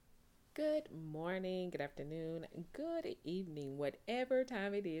Good morning, good afternoon, good evening, whatever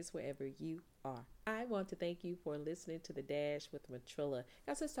time it is, wherever you are. I want to thank you for listening to The Dash with Matrilla.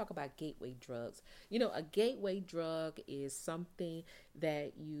 Guys, let's talk about gateway drugs. A gateway drug is something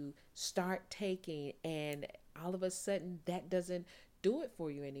that you start taking, and all of a sudden, that doesn't do it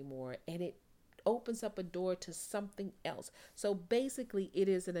for you anymore, and it opens up a door to something else. So basically, it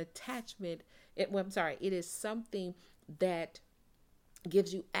is an attachment. It is something that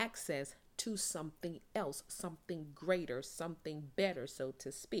gives you access to something else, something greater, something better, so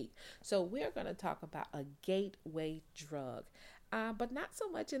to speak. So, we're going to talk about a gateway drug, but not so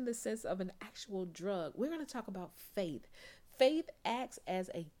much in the sense of an actual drug. We're going to talk about faith. Faith acts as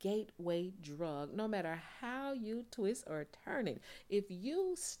a gateway drug, no matter how you twist or turn it. If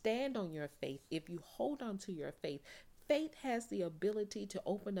you stand on your faith, if you hold on to your faith, faith has the ability to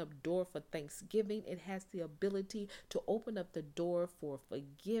open up door for thanksgiving. It has the ability to open up the door for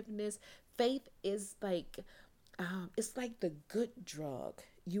forgiveness. Faith is like it's like the good drug.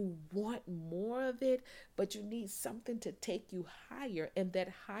 You want more of it, but you need something to take you higher, and that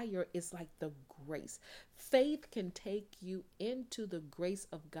higher is like the grace. Faith can take you into the grace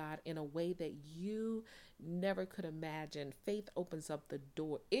of God in a way that you never could imagine. Faith opens up the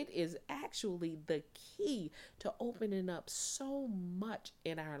door. It is actually the key to opening up so much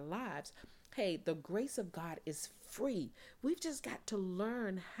in our lives. Hey, the grace of God is free. We've just got to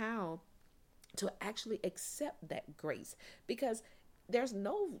learn how to actually accept that grace, because there's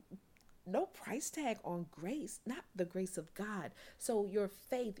no price tag on grace, not the grace of God. So your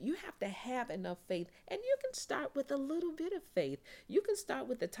faith, you have to have enough faith, and you can start with a little bit of faith. You can start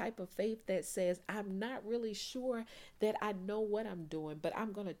with the type of faith that says, I'm not really sure that I know what I'm doing, but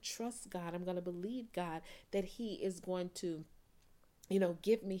I'm going to trust God. I'm going to believe God that he is going to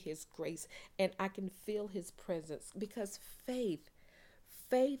give me his grace, and I can feel his presence, because faith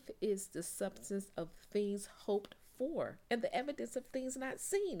is the substance of things hoped for and the evidence of things not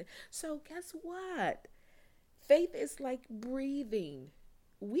seen. So, guess what? Faith is like breathing.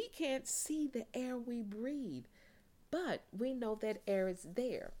 We can't see the air we breathe, but we know that air is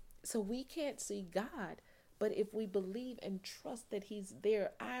there. So, we can't see God, but if we believe and trust that he's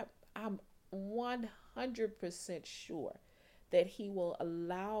there, I'm 100% sure that he will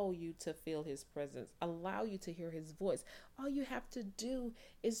allow you to feel his presence, allow you to hear his voice. All you have to do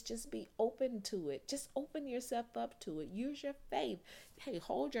is just be open to it. Just open yourself up to it. Use your faith. Hey,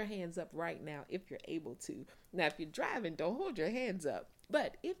 hold your hands up right now if you're able to. Now, if you're driving, don't hold your hands up.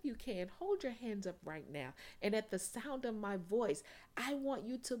 But if you can, hold your hands up right now. And at the sound of my voice, I want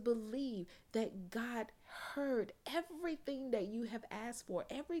you to believe that God heard everything that you have asked for,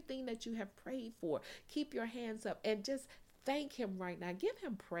 everything that you have prayed for. Keep your hands up and just thank him right now. Give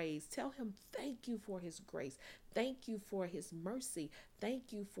him praise. Tell him thank you for his grace. Thank you for his mercy.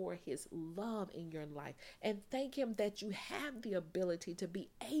 Thank you for his love in your life. And thank him that you have the ability to be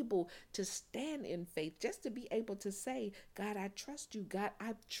able to stand in faith, just to be able to say, God, I trust you. God,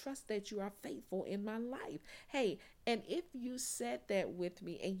 I trust that you are faithful in my life. Hey, and if you said that with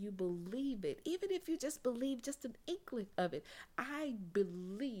me and you believe it, even if you just believe just an inkling of it, I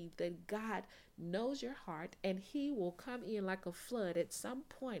believe that God knows your heart, and he will come in like a flood at some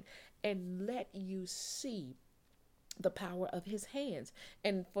point and let you see the power of his hands.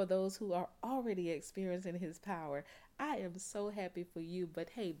 And for those who are already experiencing his power, I am so happy for you.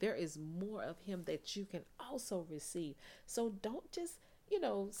 But hey, there is more of him that you can also receive. So don't just,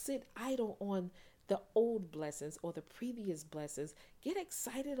 sit idle on the old blessings or the previous blessings. Get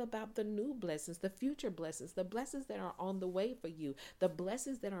excited about the new blessings, the future blessings, the blessings that are on the way for you, the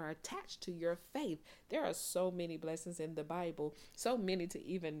blessings that are attached to your faith. There are so many blessings in the Bible, so many to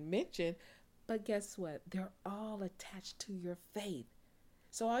even mention. But guess what? They're all attached to your faith.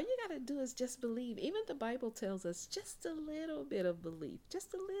 So all you got to do is just believe. Even the Bible tells us just a little bit of belief,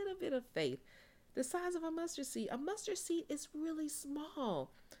 just a little bit of faith. The size of a mustard seed. A mustard seed is really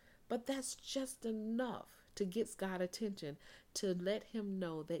small, but that's just enough to get God's attention, to let him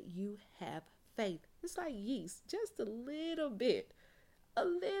know that you have faith. It's like yeast, just a little bit. A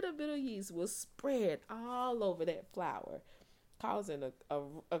little bit of yeast will spread all over that flour, causing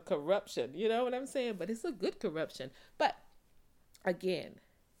a corruption. You know what I'm saying? But it's a good corruption. But again,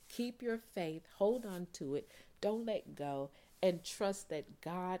 keep your faith, hold on to it, don't let go, and trust that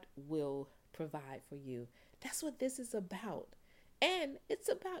God will provide for you. That's what this is about. And it's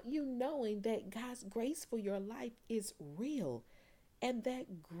about you knowing that God's grace for your life is real, and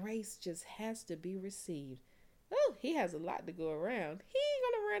that grace just has to be received. Oh, he has a lot to go around. He ain't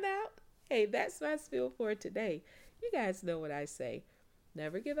going to run out. Hey, that's my spiel for today. You guys know what I say.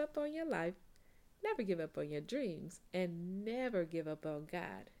 Never give up on your life. Never give up on your dreams and never give up on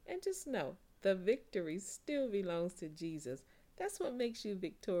God. And just know the victory still belongs to Jesus. That's what makes you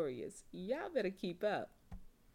victorious. Y'all better keep up.